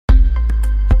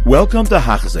Welcome to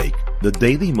Hachzik, the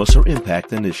Daily Musar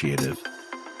Impact Initiative.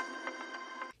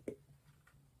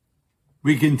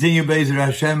 We continue Be'ezer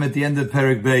Hashem at the end of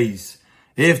Perek Beis.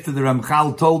 After the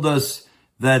Ramchal told us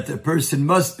that a person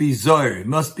must be zohar,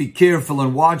 must be careful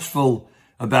and watchful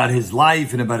about his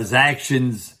life and about his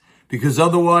actions, because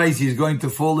otherwise he's going to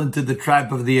fall into the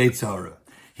trap of the Yetzer Hara.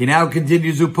 He now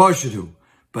continues Upashatu,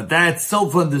 but that's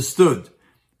self-understood.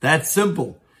 That's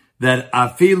simple. That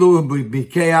afilu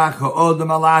b'keach ha'odam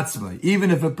alatzma,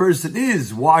 even if a person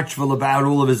is watchful about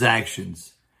all of his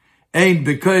actions, ein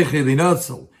b'koiche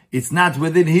linotzel, it's not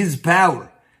within his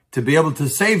power to be able to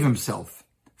save himself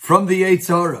from the Yetzer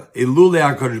Hara, ilule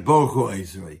HaKadosh Baruch Hu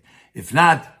Eizrei, if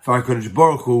not for HaKadosh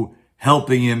Baruch Hu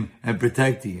helping him and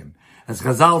protecting him. As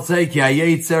Chazal say, ki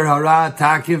ha'yetzer hara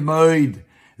takiv moed,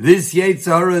 this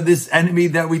Yetzer Hara, this enemy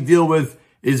that we deal with,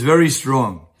 is very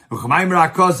strong. The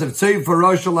Rasha,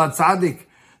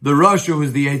 who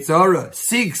is the Yetzer Hara,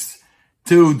 seeks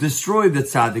to destroy the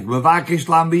tzaddik.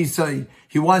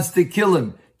 He wants to kill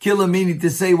him. Kill him meaning to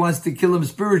say he wants to kill him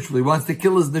spiritually, wants to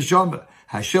kill his neshama.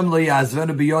 Hashem lo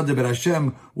ya'azvenu b'yodeh, but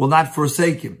Hashem will not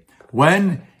forsake him.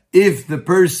 When? If the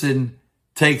person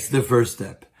takes the first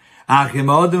step. If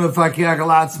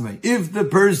the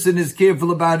person is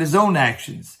careful about his own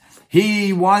actions,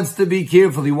 he wants to be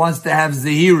careful, he wants to have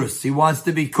zehirus, he wants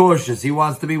to be cautious, he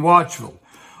wants to be watchful.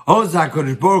 It's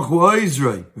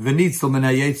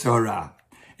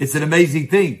an amazing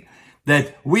thing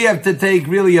that we have to take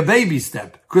really a baby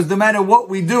step, because no matter what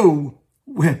we do,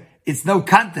 it's no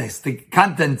contest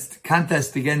against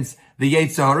the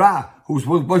Yetzer Hara, who's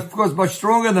of course much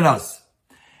stronger than us.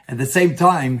 At the same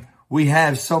time, we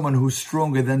have someone who's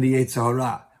stronger than the Yetzer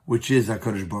Hara, which is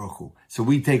HaKadosh Baruch Hu. So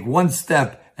we take one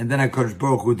step, and then HaKadosh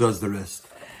Baruch Hu does the rest.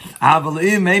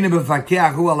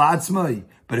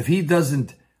 But if he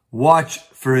doesn't watch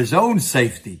for his own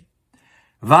safety,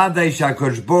 certainly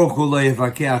HaKadosh Baruch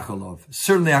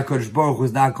Hu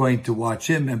is not going to watch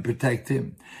him and protect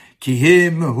him.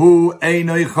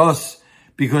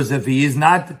 Because if he is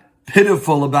not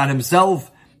pitiful about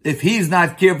himself, if he's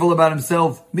not careful about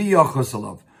himself,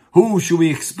 who should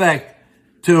we expect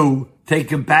to take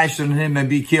compassion on him and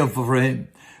be careful for him?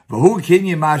 This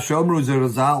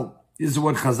is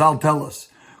what Chazal tell us.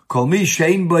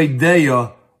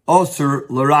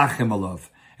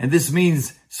 And this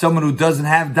means someone who doesn't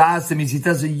have das, it means he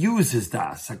doesn't use his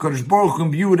das. HaKadosh Baruch Hu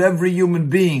imbued every human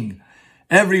being,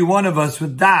 every one of us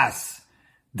with das.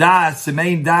 Das, the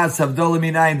main das, Havdalah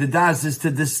Minayim, the das is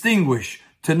to distinguish,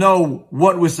 to know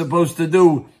what we're supposed to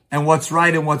do and what's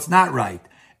right and what's not right.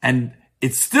 And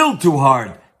it's still too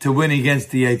hard to win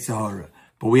against the Yetzer Hara.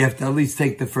 But we have to at least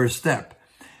take the first step.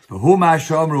 If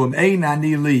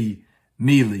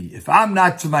I'm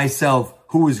not to myself,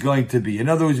 who is going to be? In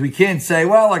other words, we can't say,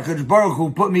 well, HaKadosh Baruch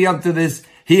Hu put me up to this,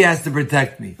 he has to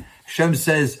protect me. Hashem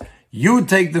says, you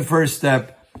take the first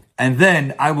step, and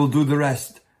then I will do the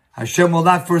rest. Hashem will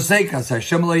not forsake us.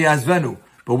 Hashem lo ya'azvenu.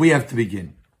 But we have to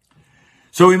begin.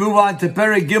 So we move on to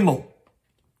Perek Gimel.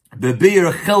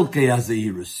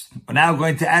 We're now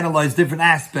going to analyze different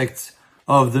aspects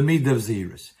of the midah of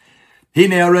zehirus.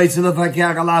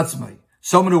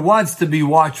 Someone who wants to be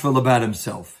watchful about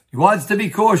himself. He wants to be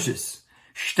cautious.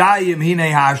 There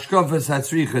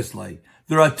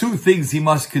are two things he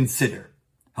must consider.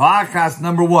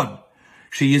 Number one,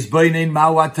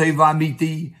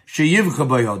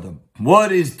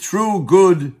 what is true,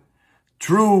 good,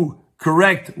 true,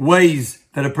 correct ways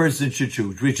that a person should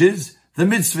choose, which is the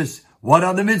mitzvahs. What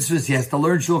are the mitzvahs? He has to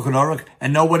learn Shulchan Aruch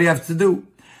and know what he has to do.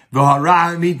 He has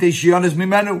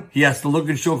to look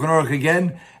at Shulchan Aruch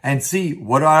again and see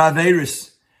what are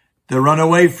Averis to run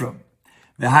away from.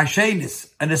 The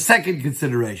Hashenis, and a second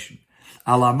consideration.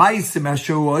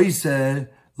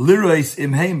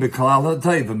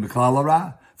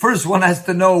 First, one has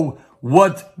to know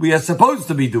what we are supposed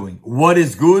to be doing, what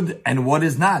is good and what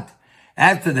is not.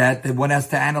 After that, then one has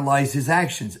to analyze his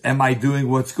actions. Am I doing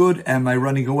what's good? Am I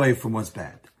running away from what's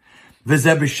bad? We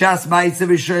break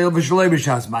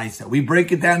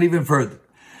it down even further.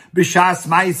 B'shas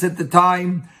ma'is at the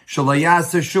time,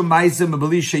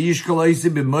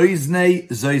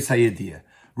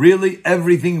 really,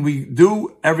 everything we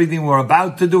do, everything we're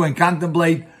about to do and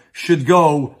contemplate should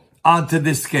go onto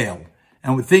this scale.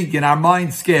 And we think in our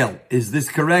mind scale, is this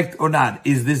correct or not?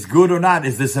 Is this good or not?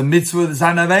 Is this a mitzvah or this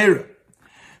an aveira?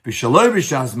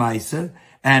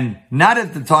 And not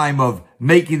at the time of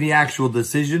making the actual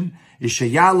decision. We have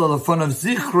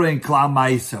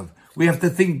to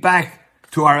think back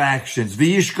to our actions.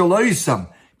 We have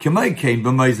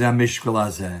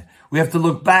to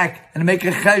look back and make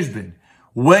a cheshbon.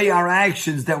 Weigh our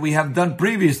actions that we have done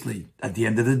previously. At the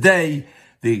end of the day,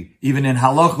 Even in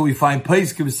Halacha, we find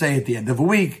Pesachim say at the end of a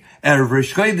week, Erev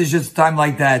Rosh Chodesh, it's a time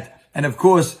like that. And of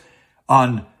course,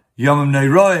 on Yom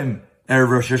Neiroim, Erev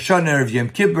Rosh Hashanah, Erev Yom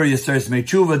Kippur, Yesharim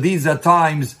Tshuva, these are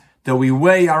times that we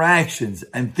weigh our actions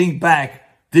and think back,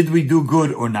 did we do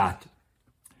good or not?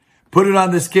 Put it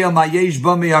on the scale,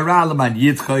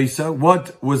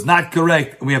 what was not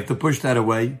correct, and we have to push that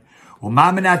away.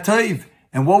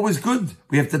 And what was good,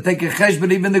 we have to take a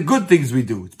cheshbon, even the good things we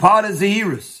do. It's part of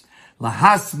Zehirus.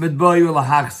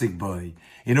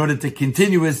 In order to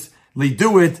continuously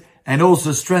do it and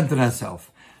also strengthen ourselves.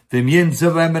 And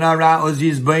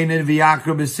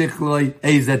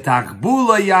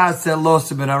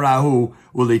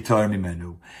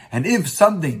if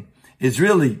something is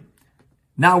really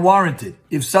not warranted,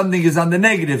 if something is on the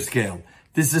negative scale,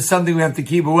 this is something we have to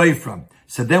keep away from.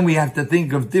 So then we have to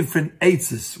think of different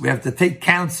eitzes. We have to take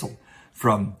counsel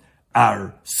from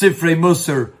our Sifrei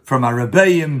Musar, from our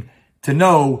Rebbeim, to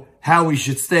know how we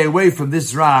should stay away from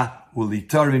this Ra,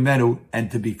 ulitar mimenu,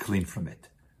 and to be clean from it.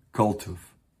 Kol Tuv.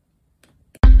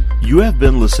 You have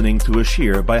been listening to a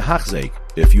shir by Hachzeik.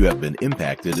 If you have been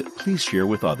impacted, please share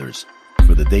with others.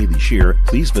 For the daily shir,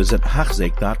 please visit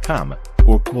Hachzeik.com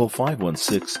or call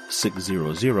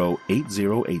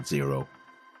 516-600-8080.